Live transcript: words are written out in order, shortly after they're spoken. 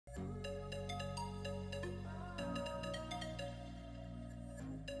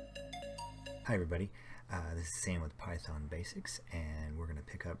Hi everybody, this is Sam with Python Basics, and we're going to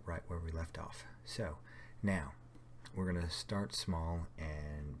pick up right where we left off. So now we're going to start small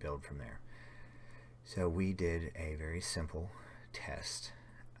and build from there. So we did a very simple test,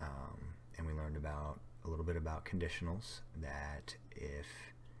 and we learned about a little bit about conditionals, that if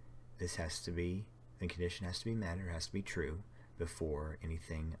this has to be, the condition has to be met or has to be true before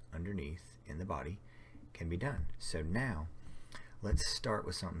anything underneath in the body can be done. So now let's start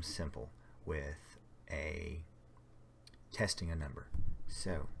with something simple, with testing a number.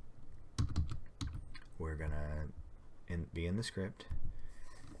 So we're gonna be in the script.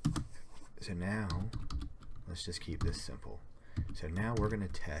 So now let's just keep this simple. So now we're gonna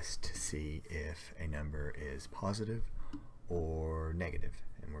test to see if a number is positive or negative,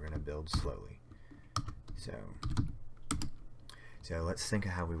 and we're gonna build slowly. So let's think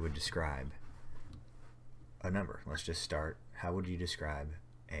of how we would describe a number. Let's just start. How would you describe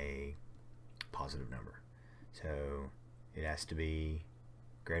a positive number? So it has to be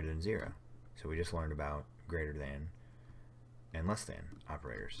greater than 0. So we just learned about greater than and less than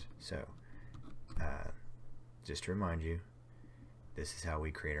operators. So just to remind you, this is how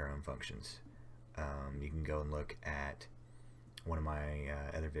we create our own functions. You can go and look at one of my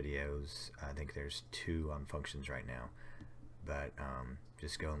other videos. I think there's 2 on functions right now, but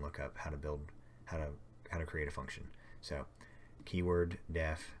just go and look up how to build, how to create a function. So keyword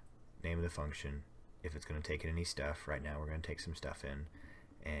def, name of the function, if it's going to take in any stuff. Right now we're going to take some stuff in,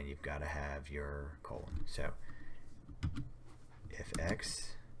 and you've got to have your colon. So if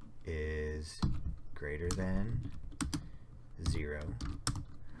x is greater than 0,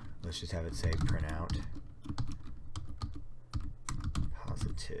 let's just have it say print out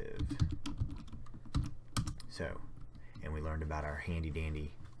positive. So, and we learned about our handy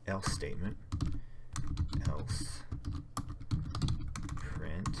dandy else statement. Else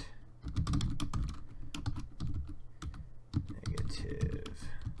print negative.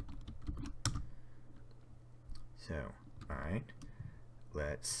 So, alright,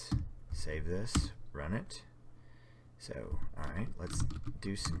 let's save this, run it. So, alright, let's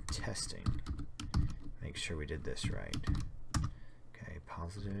do some testing. Make sure we did this right. Okay,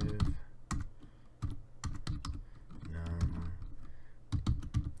 positive, num,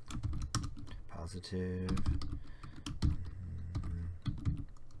 positive,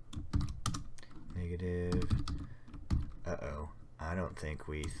 negative. Uh-oh, I don't think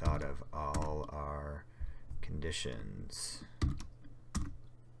we thought of all our conditions.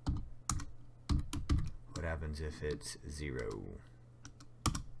 What happens if it's 0?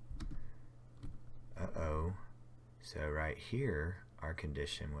 Uh-oh. So right here, our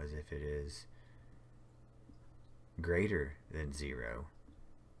condition was if it is greater than 0,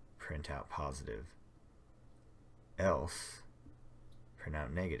 print out positive. Else, print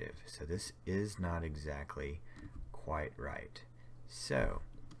out negative. So this is not exactly quite right. So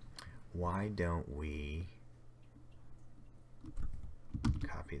why don't we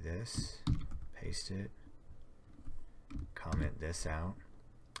copy this, paste it, comment this out,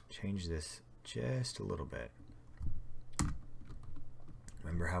 change this just a little bit.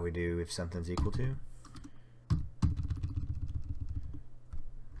 Remember how we do if something's equal to?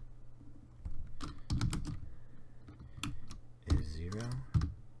 Is 0.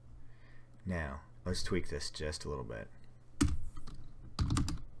 Now let's tweak this just a little bit.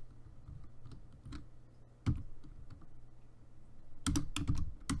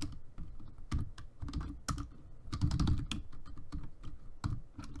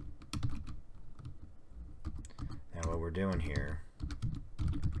 What we're doing here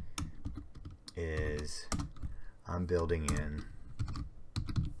is I'm building in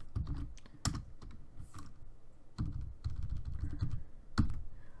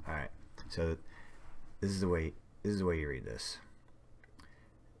alright, so this is the way you read this.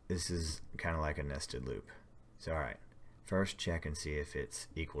 This is kind of like a nested loop. So alright, first check and see if it's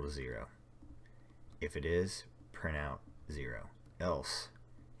equal to 0. If it is, print out 0. Else,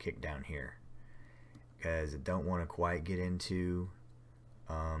 kick down here. Because I don't want to quite get into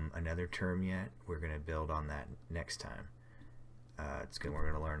another term yet. We're going to build on that next time. We're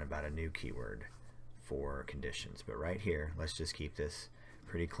going to learn about a new keyword for conditions. But right here, let's just keep this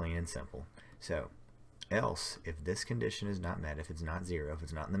pretty clean and simple. So, else, if this condition is not met, if it's not 0, if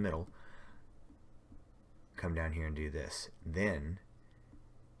it's not in the middle, come down here and do this. Then,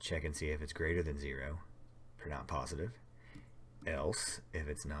 check and see if it's greater than 0, print out positive. Else, if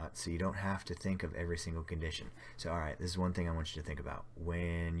it's not, so you don't have to think of every single condition. So alright, this is one thing I want you to think about.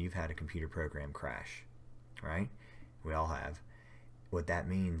 When you've had a computer program crash, right? We all have. What that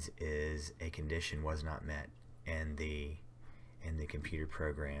means is a condition was not met, and and the computer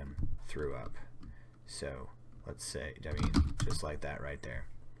program threw up. So let's say, just like that right there.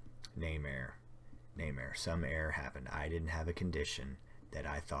 Name error. Name error. Some error happened. I didn't have a condition that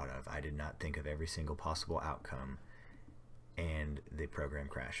I thought of. I did not think of every single possible outcome, and the program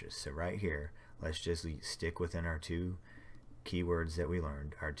crashes. So right here, let's just stick within our two keywords that we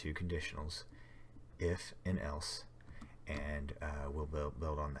learned, our two conditionals, if and else, and we'll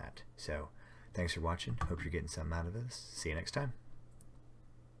build on that. So thanks for watching. Hope you're getting something out of this. See you next time.